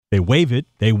They wave it,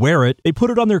 they wear it, they put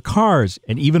it on their cars,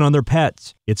 and even on their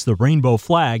pets. It's the rainbow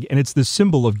flag, and it's the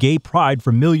symbol of gay pride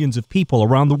for millions of people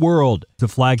around the world. The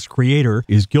flag's creator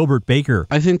is Gilbert Baker.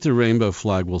 I think the rainbow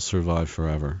flag will survive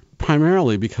forever,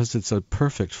 primarily because it's a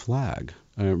perfect flag,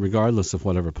 regardless of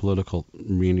whatever political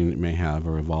meaning it may have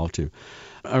or evolve to.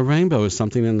 A rainbow is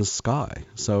something in the sky,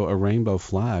 so a rainbow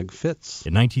flag fits.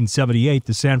 In 1978,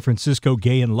 the San Francisco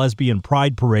Gay and Lesbian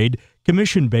Pride Parade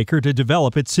commissioned Baker to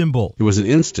develop its symbol. It was an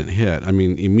instant hit. I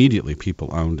mean, immediately people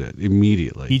owned it.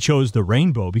 Immediately. He chose the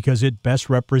rainbow because it best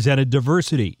represented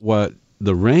diversity. What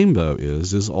the rainbow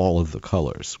is all of the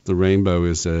colors. The rainbow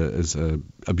is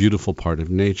a beautiful part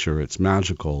of nature. It's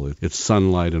magical. It's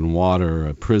sunlight and water,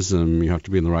 a prism. You have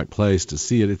to be in the right place to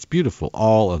see it. It's beautiful,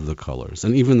 all of the colors,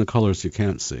 and even the colors you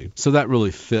can't see. So that really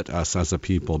fit us as a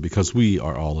people because we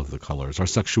are all of the colors. Our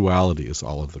sexuality is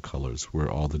all of the colors.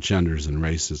 We're all the genders and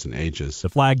races and ages. The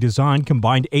flag design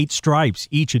combined 8 stripes,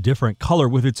 each a different color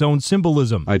with its own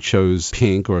symbolism. I chose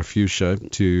pink or fuchsia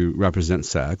to represent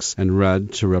sex, and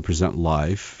red to represent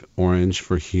life, orange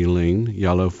for healing,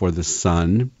 yellow for the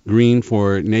sun, green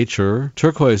for nature,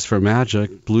 turquoise for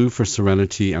magic, blue for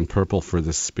serenity, and purple for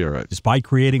the spirit. Despite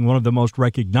creating one of the most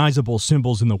recognizable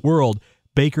symbols in the world,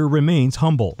 Baker remains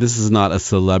humble. This is not a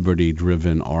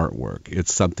celebrity-driven artwork.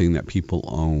 It's something that people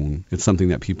own. It's something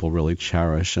that people really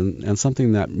cherish and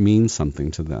something that means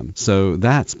something to them. So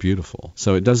that's beautiful.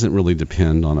 So it doesn't really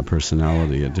depend on a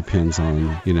personality. It depends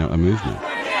on, a movement.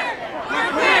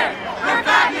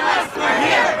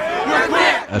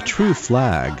 A true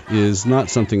flag is not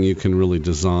something you can really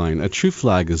design. A true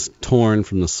flag is torn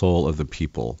from the soul of the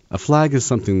people. A flag is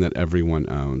something that everyone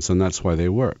owns, and that's why they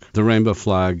work. The rainbow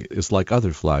flag is like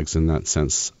other flags in that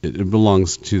sense. It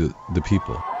belongs to the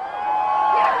people.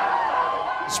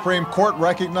 The Supreme Court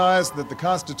recognized that the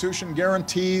Constitution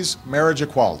guarantees marriage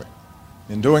equality.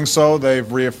 In doing so, they've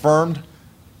reaffirmed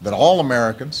that all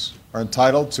Americans are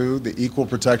entitled to the equal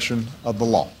protection of the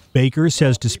law. Baker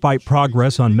says despite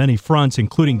progress on many fronts,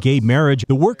 including gay marriage,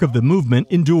 the work of the movement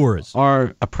endures.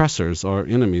 Our oppressors, our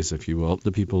enemies, if you will,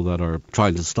 the people that are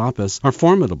trying to stop us, are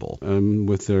formidable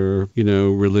with their,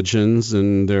 religions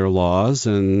and their laws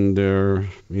and their,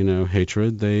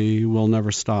 hatred. They will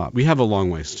never stop. We have a long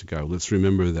ways to go. Let's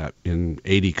remember that in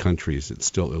 80 countries, it's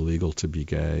still illegal to be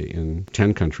gay. In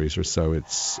 10 countries or so,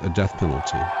 it's a death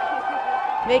penalty.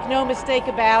 Make no mistake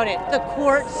about it. The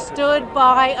court stood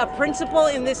by a principle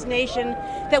in this nation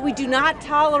that we do not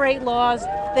tolerate laws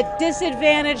that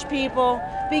disadvantage people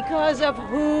because of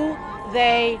who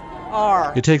they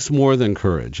are. It takes more than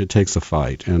courage. It takes a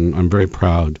fight, and I'm very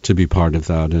proud to be part of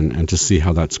that and to see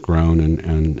how that's grown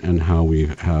and how we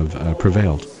have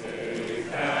prevailed.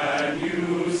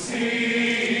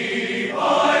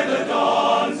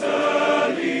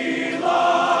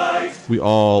 We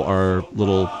all are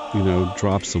little,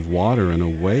 drops of water in a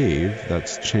wave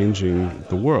that's changing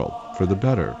the world for the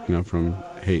better, from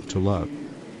hate to love.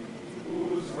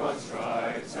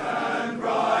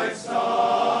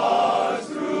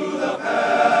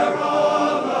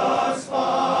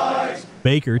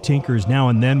 Baker tinkers now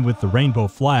and then with the rainbow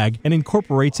flag and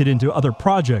incorporates it into other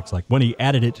projects, like when he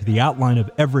added it to the outline of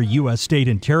every U.S. state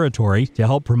and territory to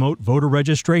help promote voter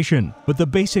registration. But the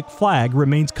basic flag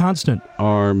remains constant.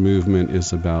 Our movement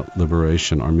is about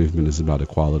liberation. Our movement is about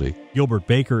equality. Gilbert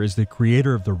Baker is the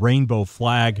creator of the rainbow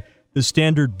flag, the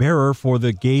standard bearer for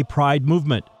the gay pride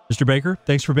movement. Mr. Baker,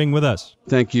 thanks for being with us.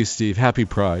 Thank you, Steve. Happy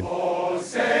Pride.